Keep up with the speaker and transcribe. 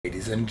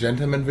Ladies and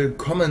Gentlemen,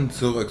 willkommen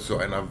zurück zu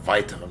einer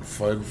weiteren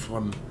Folge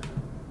von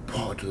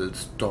Portal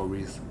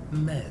Stories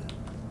Mel.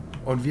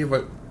 Und wir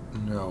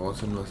wollten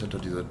herausfinden, was hinter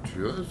dieser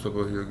Tür ist,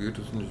 aber hier geht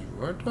es nicht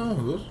weiter.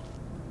 Was?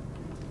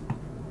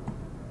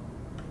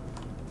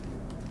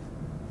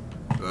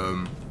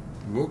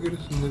 Wo geht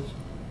es denn jetzt?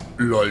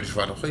 Lol, ich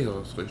war doch hier,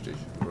 das ist richtig.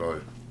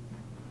 Lol.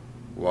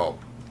 Wow.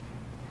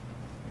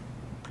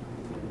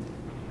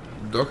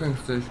 Docking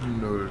Station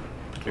 0.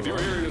 If you're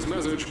hearing this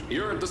message,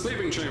 you're at the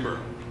sleeping chamber.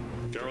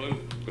 Carolyn,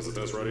 is the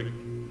test ready?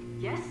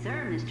 Yes,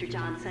 sir, Mr.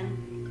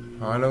 Johnson.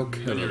 Hallo,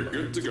 Then you're Killer.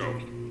 good to go.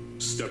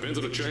 Step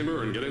into the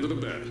chamber and get into the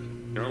bed.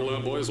 Our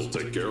lab boys will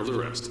take care of the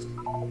rest.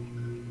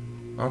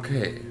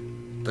 Okay,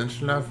 dann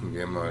schlafen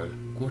wir mal.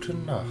 Gute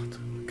Nacht,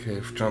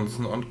 Cave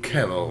Johnson und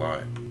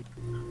Caroline.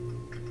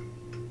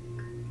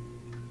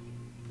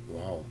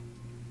 Wow.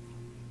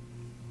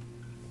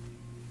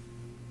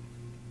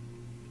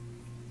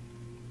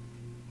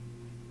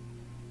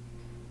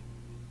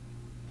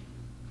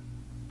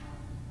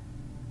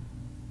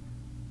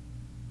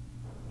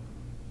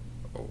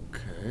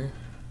 Okay.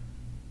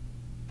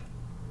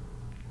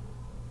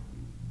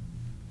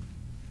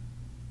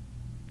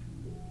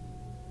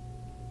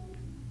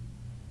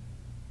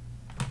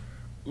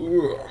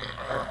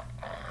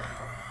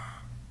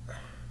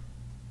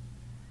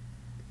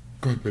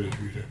 Gott, bin ich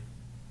müde.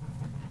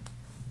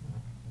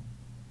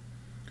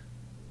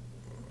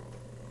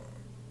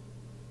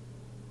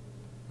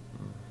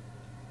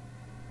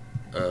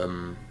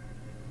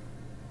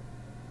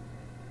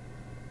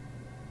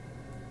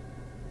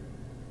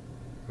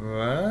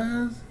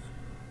 Was?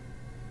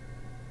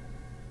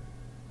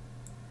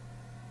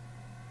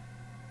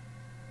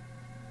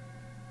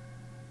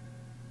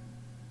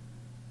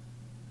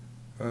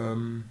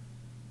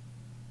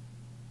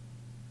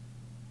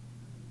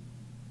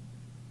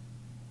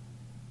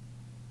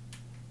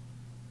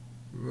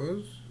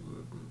 Was?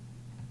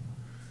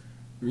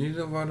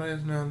 Wieso war da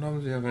jetzt eine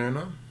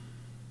Alarmsirene?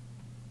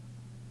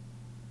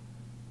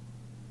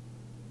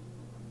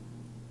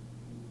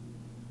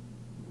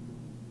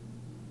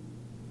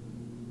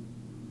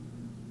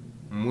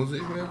 Muss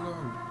ich mir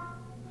sagen.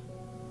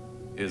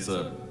 Is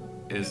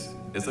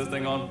this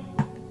thing on?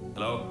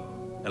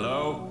 Hello?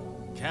 Hello?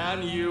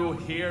 Can you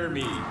hear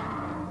me?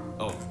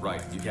 Oh,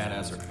 right, you can't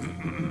answer.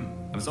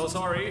 I'm so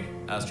sorry,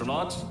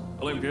 astronaut,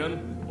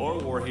 Olympian, or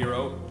war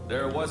hero.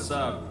 There was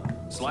a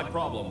slight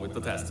problem with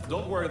the test.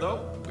 Don't worry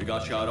though, we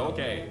got shot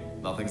okay.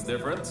 Nothing's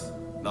different,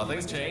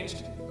 nothing's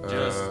changed.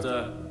 Just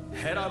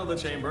head out of the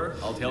chamber,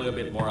 I'll tell you a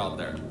bit more out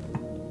there.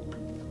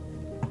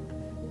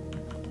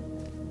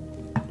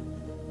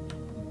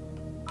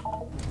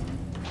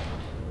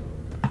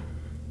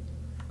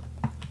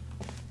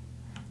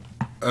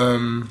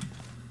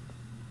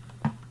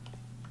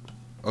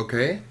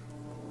 Okay.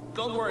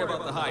 Don't worry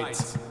about the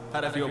heights.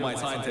 Had a few of my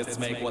scientists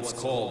make what's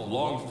called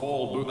long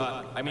fall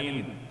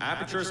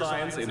aperture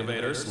science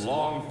innovators,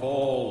 long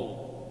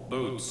fall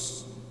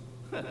boots.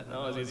 That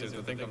was easier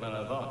to think of than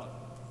I thought.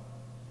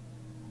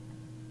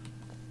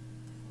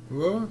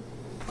 Wo?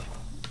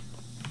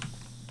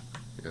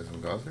 Hier ist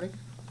ein Gasleck.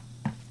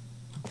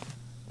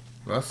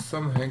 Was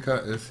zum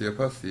Henker ist hier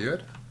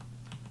passiert?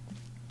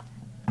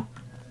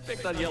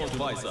 Pick that yellow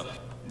device up.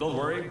 Don't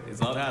worry,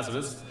 it's not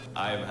hazardous.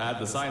 I've had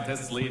the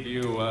scientists leave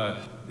you a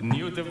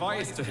new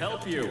device to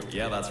help you.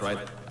 Yeah, that's right.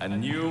 A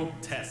new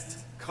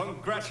test.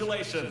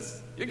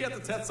 Congratulations! You get to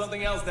test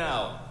something else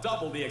now.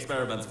 Double the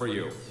experiments for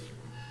you.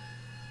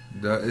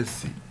 Da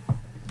ist sie.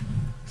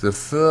 The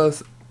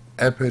first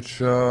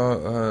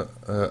aperture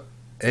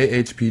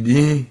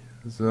AHPD.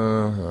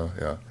 So,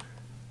 ja.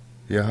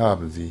 Wir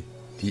haben sie.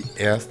 Die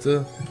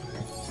erste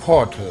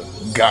Portal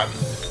Gun.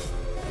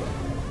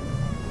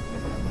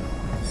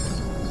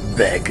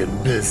 Back in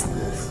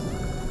business.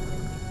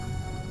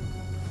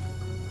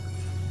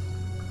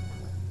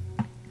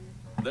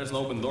 There's an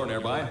open door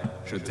nearby.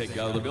 Should take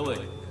you out of the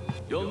building.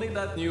 You'll need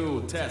that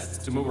new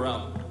test to move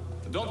around.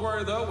 Don't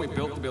worry though, we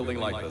built the building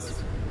like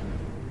this.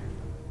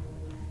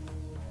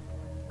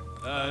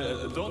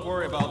 Don't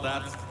worry about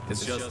that.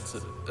 It's just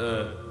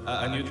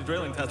a new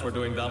drilling test we're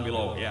doing down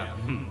below. Yeah,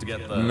 to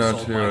get the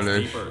salt mines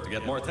deeper, to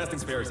get more testing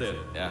spheres in.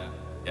 Yeah,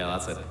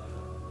 that's it.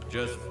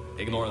 Just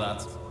ignore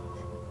that.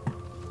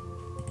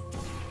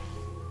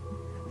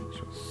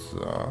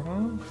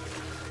 Sagen.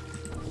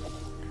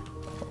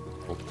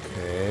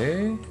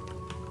 Okay.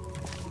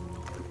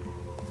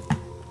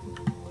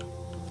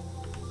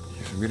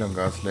 Hier ist schon wieder ein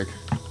Gasleck.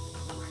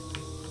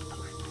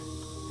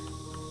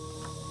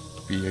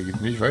 Wie, hier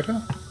geht's nicht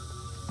weiter?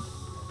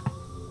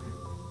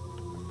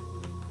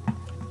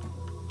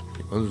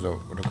 Was ist da?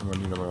 Oder kommen wir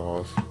nie nochmal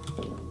raus?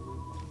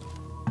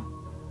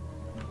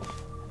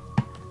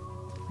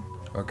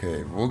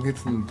 Okay, wo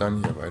geht's denn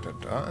dann hier weiter?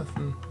 Da ist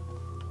ein...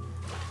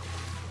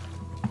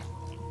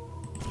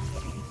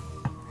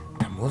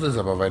 Muss es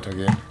aber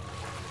weitergehen.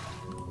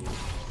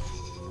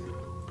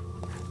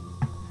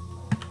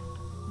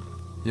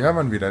 Hier haben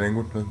wir wieder den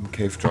guten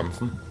Cave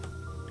Johnson.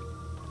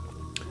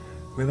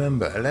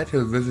 Remember, alert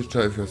your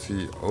visitor if you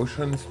see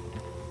oceans.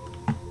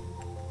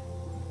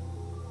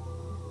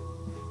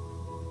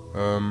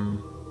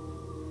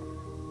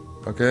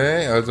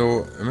 Okay,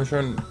 also immer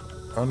schön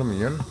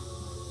animieren.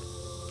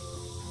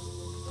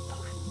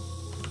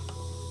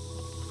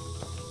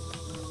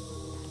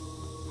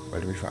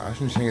 Wollt ihr mich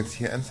verarschen? Ich hänge jetzt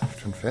hier ernsthaft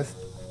schon fest.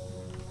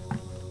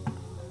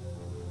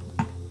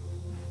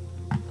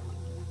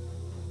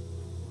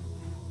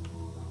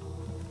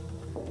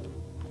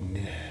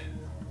 Nee.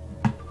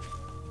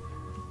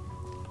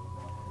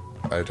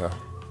 Alter.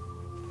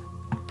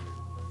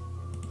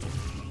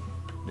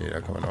 Nee,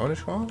 da kann man auch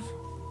nicht raus.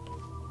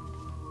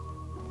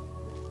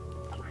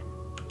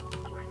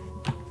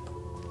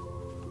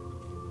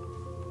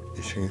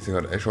 Ich hänge jetzt hier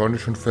gerade echt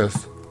ordentlich schon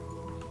fest.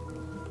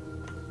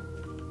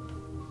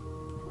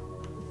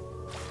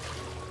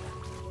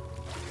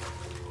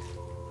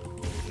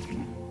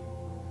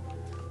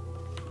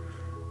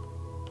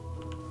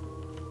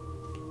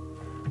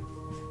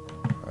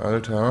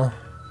 Alter.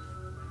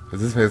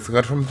 Das ist mir jetzt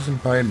gerade schon ein bisschen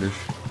peinlich.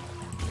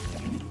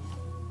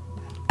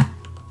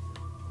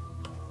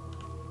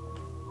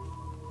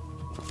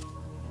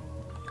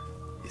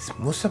 Es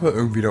muss aber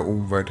irgendwie da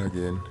oben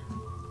weitergehen.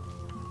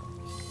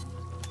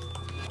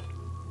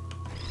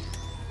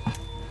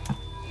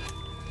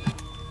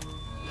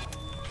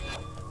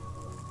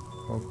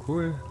 Oh,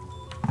 cool.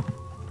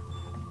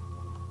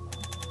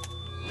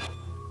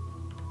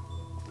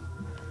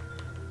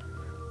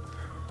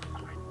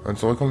 Und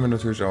zurückkommen wir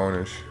natürlich auch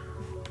nicht.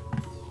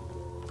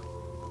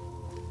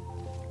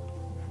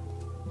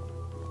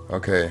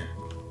 Okay.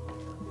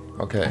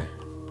 Okay.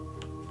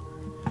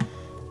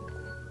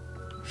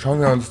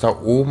 Schauen wir uns da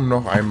oben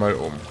noch einmal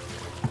um.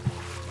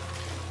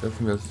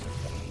 Setzen wir das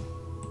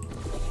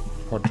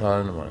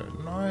Portal nochmal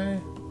neu.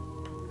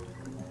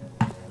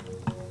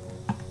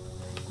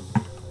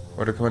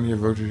 Oder kann man hier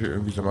wirklich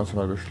irgendwie so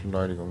maximale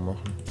Beschleunigung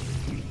machen?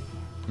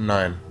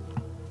 Nein.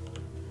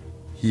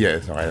 Hier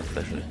ist noch eine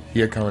Fläche.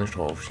 Hier kann man nicht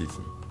drauf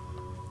schießen.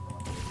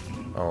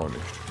 Auch nicht.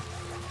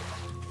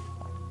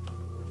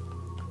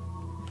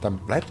 Dann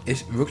bleibt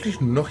echt wirklich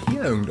nur noch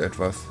hier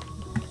irgendetwas.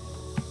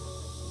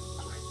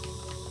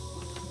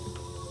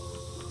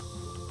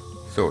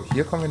 So,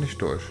 hier kommen wir nicht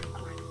durch.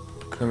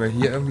 Können wir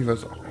hier irgendwie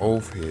was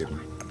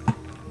aufheben?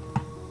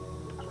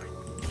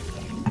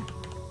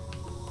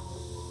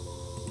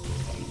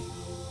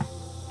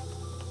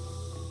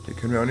 Hier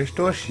können wir auch nicht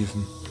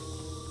durchschießen.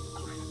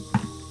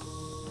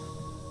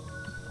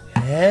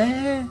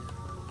 Hä?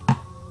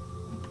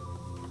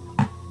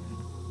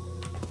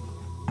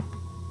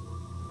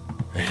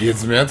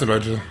 Jetzt im Ernst,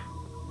 Leute.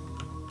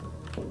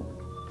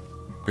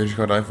 Bin ich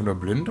gerade einfach nur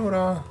blind,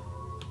 oder?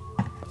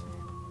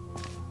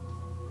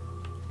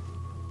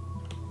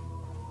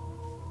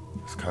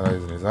 Das kann doch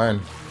jetzt nicht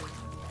sein.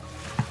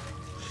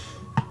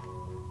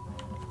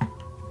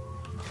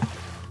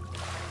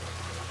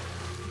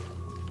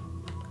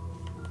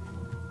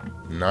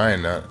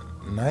 Nein,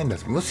 nein,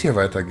 das muss hier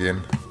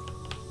weitergehen.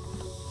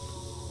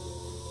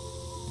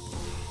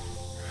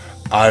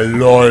 Ah,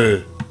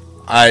 lol.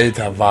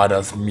 Alter, war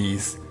das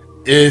mies.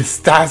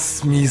 Ist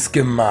das mies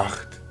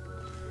gemacht.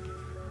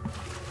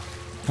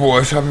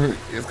 Boah, ich habe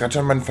jetzt gerade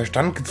schon meinen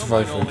Verstand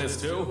gezweifelt.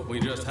 We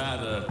just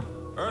had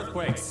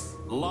earthquakes.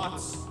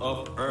 Lots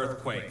of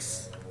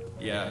earthquakes.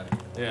 Yeah,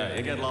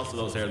 you get lots of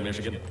those here in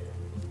Michigan.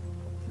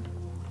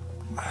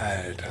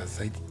 Alter,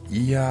 seid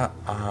ihr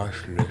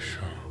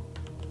Arschlöcher.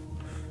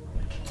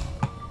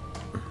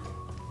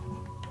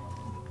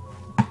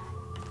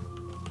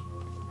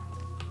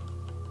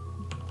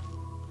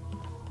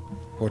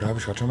 Oh, da habe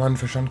ich gerade schon mal einen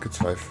Verstand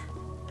gezweifelt.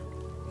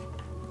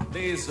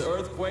 These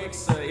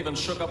earthquakes even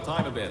shook up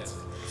time a bit.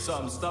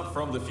 Some stuff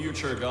from the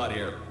future got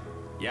here.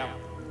 Yeah,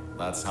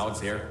 that's how it's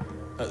here.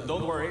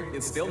 Don't worry,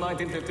 it's still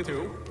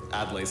 1952.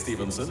 Adlai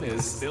Stevenson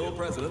is still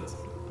president.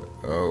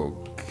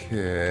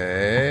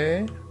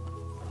 Okay.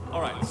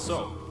 Alright,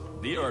 so,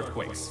 the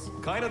earthquakes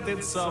kind of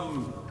did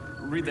some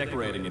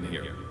redecorating in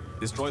here.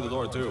 Destroyed the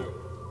door too.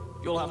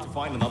 You'll have to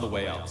find another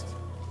way out.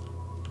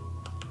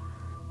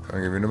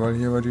 Dann gehen wir mal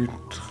hier über die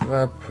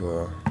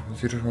Treppe.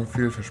 Das sieht schon mal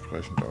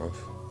vielversprechend aus.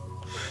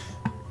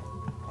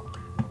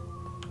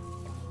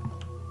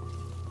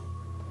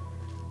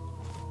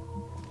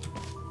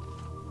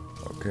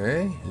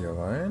 Okay, hier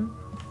rein.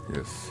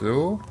 Hier ist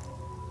so.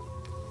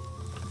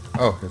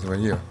 Oh, jetzt sind wir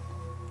hier.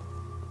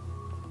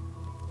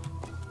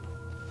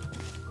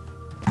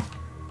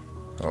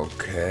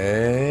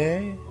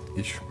 Okay.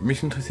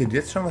 Mich interessiert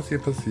jetzt schon, was hier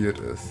passiert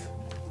ist.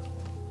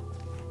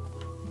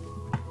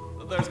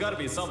 There's got to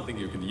be something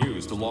you can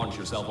use to launch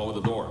yourself over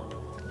the door.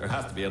 There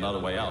has to be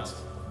another way out.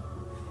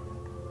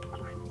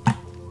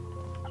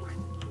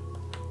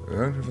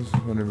 Irgendwas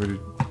muss man über die...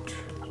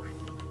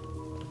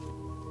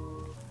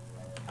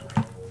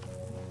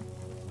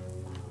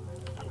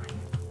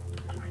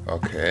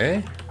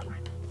 Okay.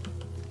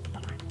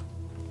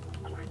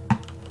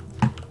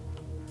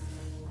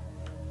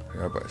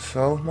 Ja, bei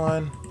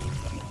Saltmine.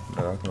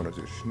 Da hat man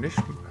natürlich nicht.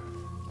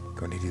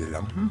 Können die diese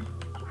Lampen?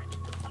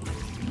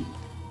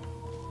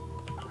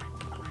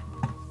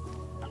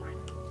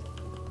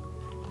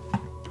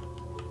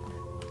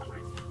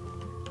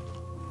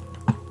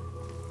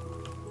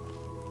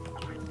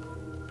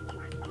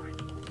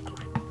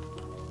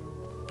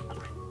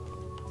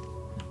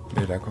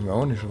 Ne, da kommen wir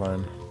auch nicht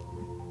rein.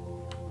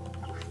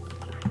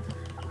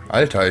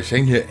 Alter, ich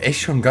hänge hier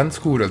echt schon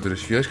ganz gut. Also der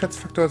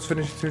Schwierigkeitsfaktor ist,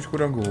 finde ich, ziemlich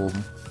gut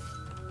angehoben.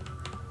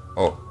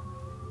 Oh.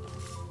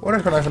 Oder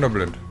ich bin einfach nur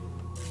blind.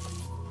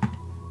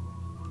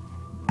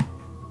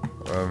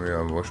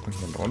 Ja, wo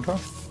springt man drunter?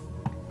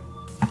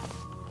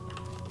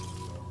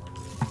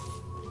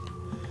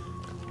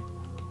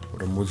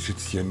 Oder muss ich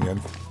jetzt hier in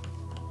ganz...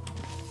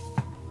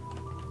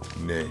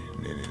 Nee.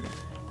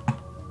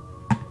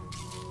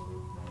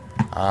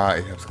 Ah,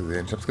 ich hab's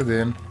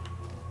gesehen.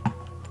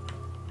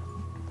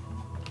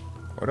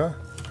 Oder?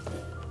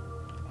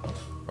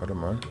 Warte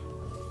mal.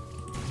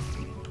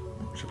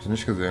 Ich hab's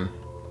nicht gesehen.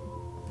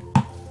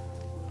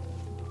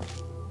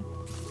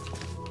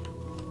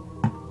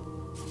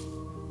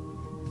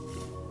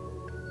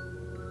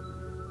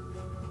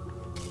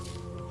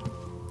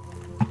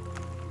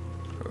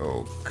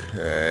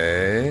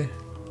 Okay.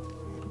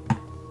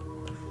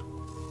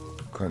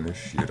 Kann ich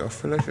hier doch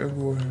vielleicht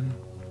irgendwo hin?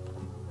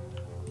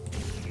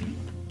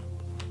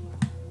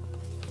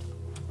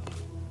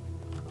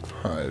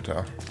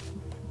 Alter.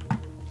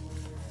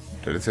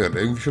 Das ist ja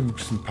irgendwie schon ein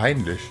bisschen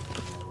peinlich.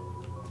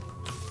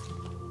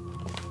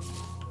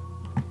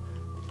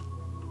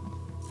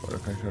 Oder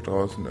kann ich da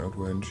draußen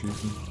irgendwo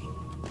hinschießen?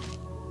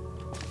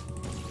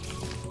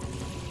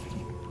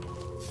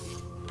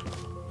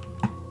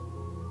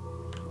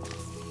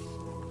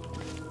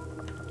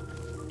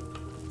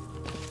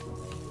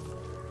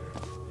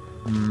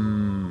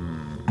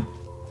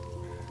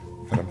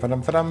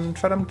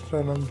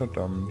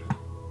 Verdammt.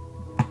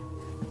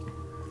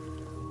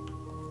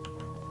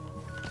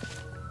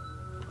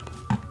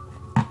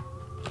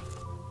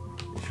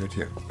 Ich würde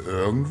hier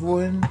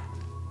irgendwo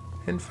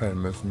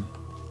hinfallen müssen.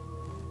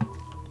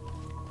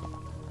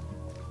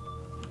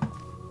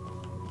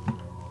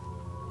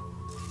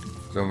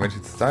 So, und wenn ich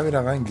jetzt da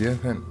wieder reingehe,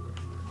 dann...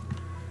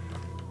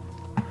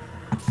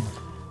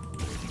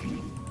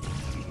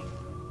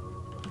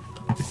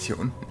 Ist hier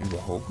unten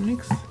überhaupt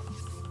nichts?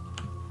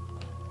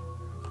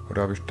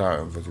 Oder habe ich da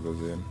irgendwas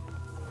übersehen?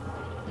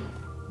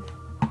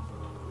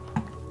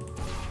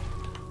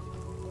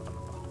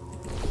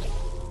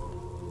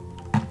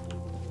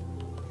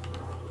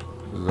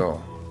 So.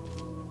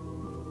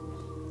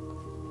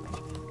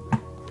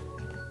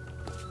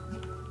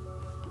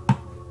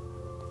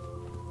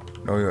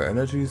 Know your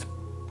energies,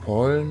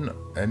 Pollen,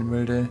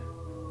 Animal Day,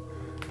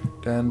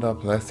 Dander,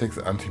 Plastics,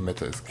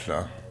 Antimatter ist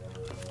klar.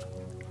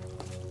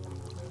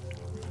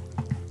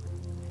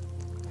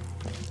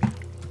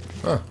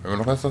 Ah, immer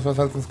noch ist das was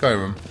als in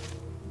Skyrim.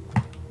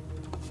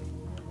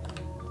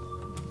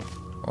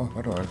 Oh,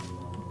 warte mal.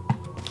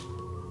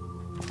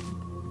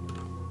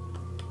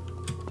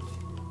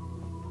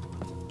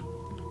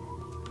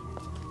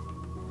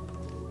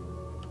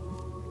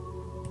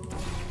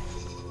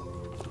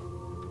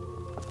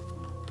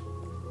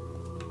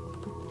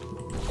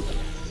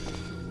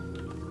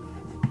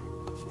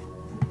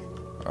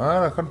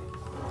 Ah, da kann...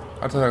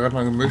 Hat er da gerade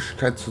mal eine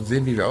Möglichkeit zu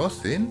sehen, wie wir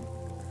aussehen?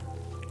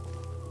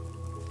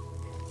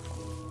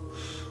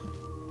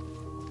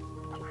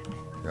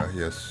 Ja,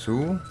 hier ist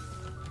zu.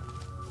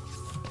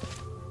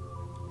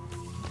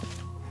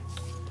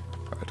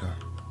 Alter.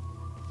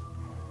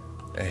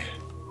 Ey.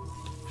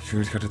 Ich fühle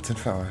mich gerade dezent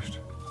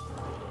verarscht.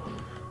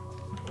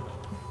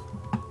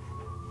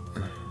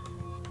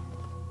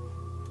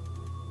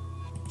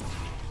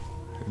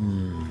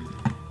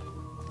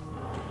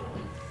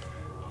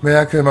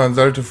 Merke, man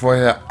sollte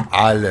vorher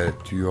alle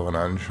Türen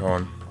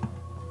anschauen.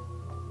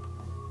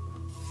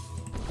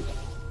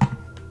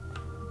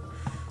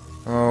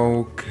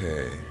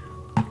 Okay.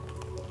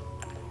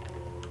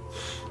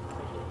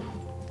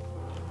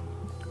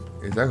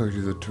 Ich sage euch,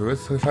 diese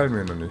Tours gefallen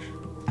mir noch nicht.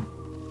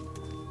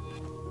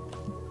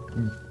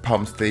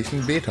 Pump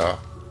Station Beta.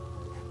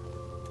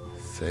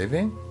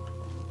 Saving?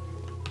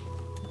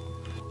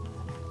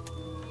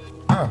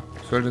 Ah,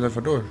 das fällt jetzt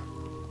einfach durch.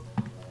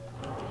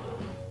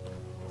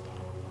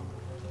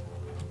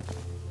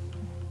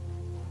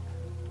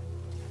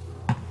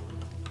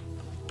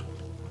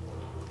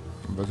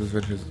 Was ist,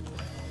 wenn ich jetzt...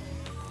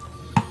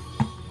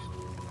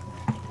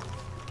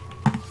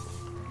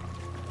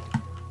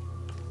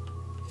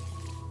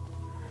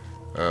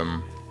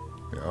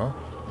 Ja.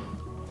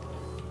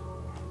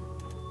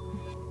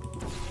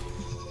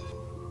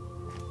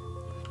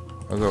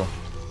 Also.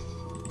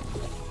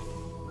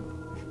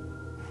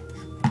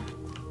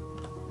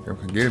 Wir haben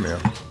kein Gel mehr.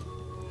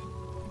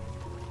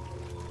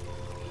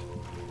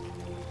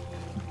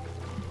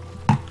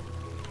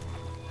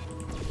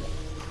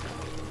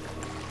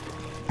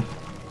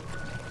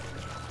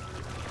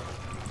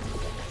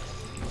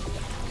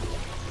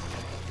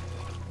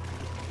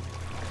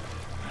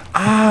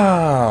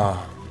 Ah!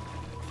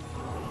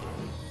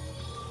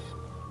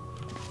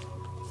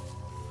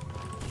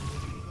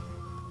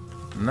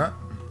 Na?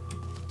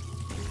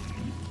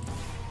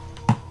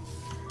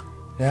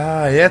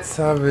 Ja, jetzt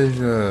habe ich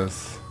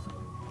es.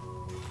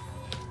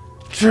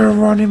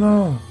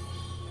 Geronimo!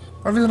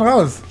 Und wir sind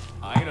raus.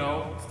 I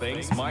know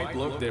things might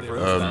look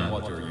different than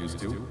what you're used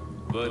to,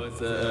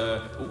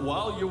 But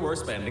while you were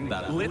spending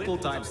that little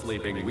time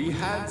sleeping, we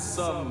had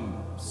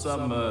some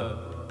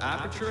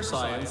aperture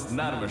science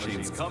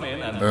nanomachines come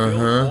in and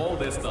build all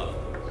this stuff.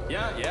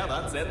 Yeah,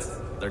 that's it.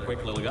 They're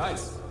quick little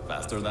guys.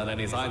 Faster than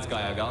any science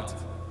guy I got.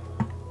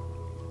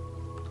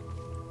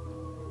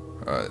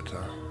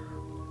 Alter.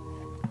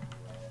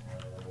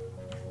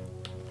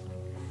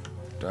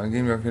 Da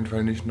gehen wir auf jeden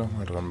Fall nicht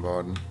nochmal dran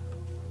baden.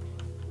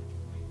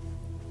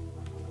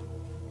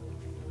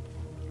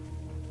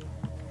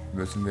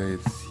 Müssen wir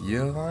jetzt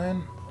hier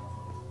rein?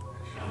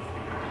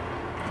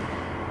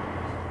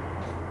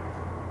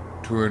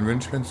 To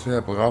Enrichments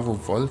für Bravo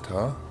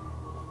Volta.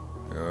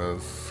 Ja,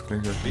 das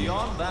klingt ja schon.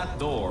 Beyond that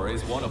door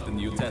is one of the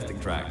new testing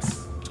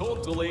tracks.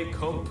 Totally,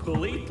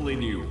 completely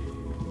new.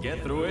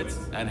 Get through it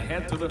and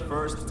head to the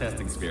first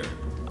testing sphere.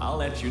 I'll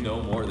let you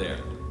know more there.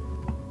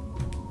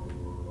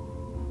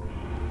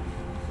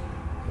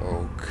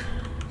 Okay.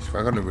 Ich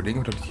war gerade überlegen,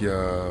 ob das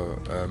hier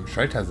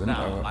Schalter sind,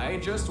 Now, aber... I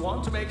just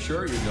want to make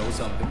sure you know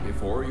something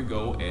before you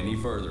go any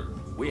further.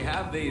 We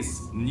have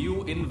these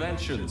new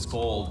inventions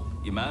called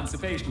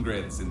emancipation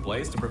grids in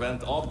place to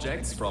prevent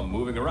objects from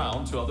moving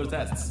around to other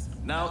tests.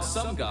 Now,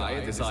 some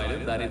guy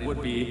decided that it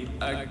would be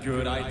a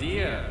good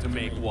idea to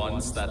make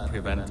ones that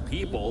prevent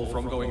people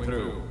from going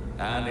through,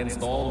 and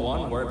install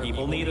one where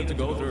people needed to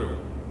go through.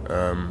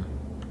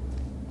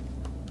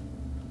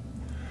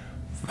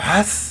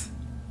 Was?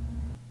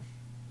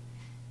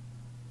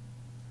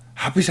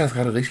 Habe ich das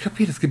gerade richtig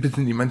kapiert? Es gibt jetzt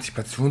einen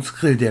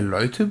Emanzipationsgrill, der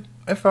Leute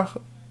einfach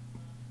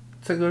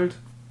zergrillt.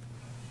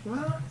 Was?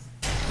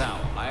 Now,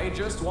 I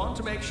just want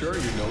to make sure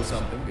you know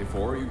something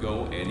before you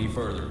go any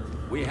further.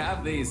 We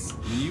have these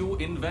new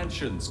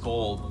inventions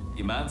called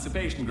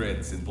emancipation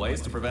grids in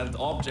place to prevent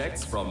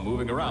objects from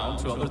moving around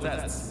to other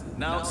tests.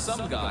 Now,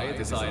 some guy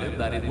decided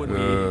that it would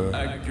be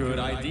a good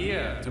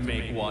idea to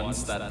make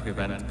ones that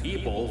prevent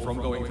people from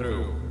going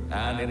through,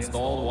 and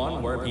install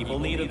one where people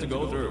needed to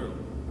go through.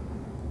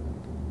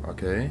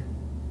 Okay.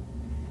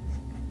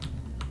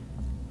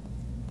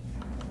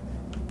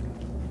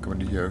 Kann man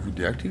die hier irgendwie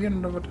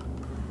deaktivieren oder was?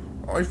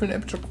 Oh, ich will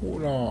Aperture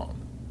Cola.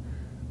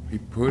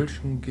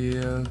 Repulsion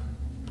Gel.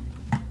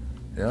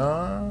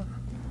 Ja.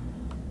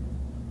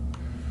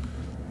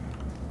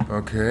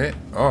 Okay.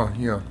 Oh,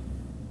 hier.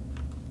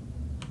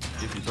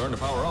 If you turn the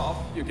power off,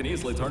 you can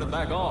easily turn it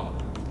back on.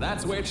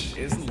 That switch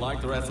isn't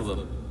like the rest of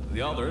them.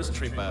 The others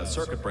trip a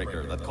circuit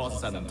breaker that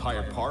causes an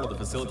entire part of the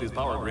facility's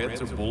power grid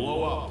to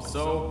blow up.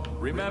 So,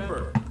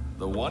 remember,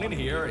 the one in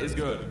here is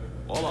good.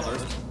 All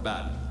others,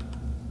 bad.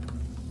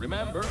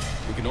 Remember,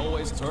 you can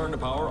always turn the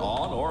power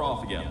on or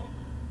off again.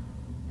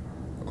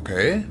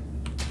 Okay.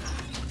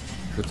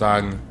 Ich würde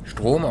sagen,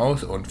 Strom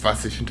aus und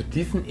was sich hinter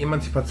diesem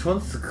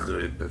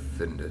Emanzipationsgrill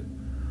befindet.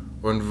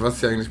 Und was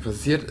hier eigentlich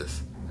passiert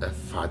ist,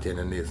 erfahrt ihr in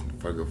der nächsten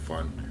Folge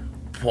von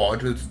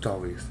Portal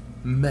Stories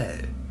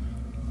Mel.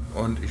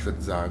 Und ich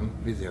würde sagen,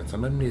 wir sehen uns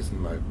dann beim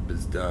nächsten Mal.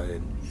 Bis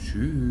dahin.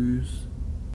 Tschüss.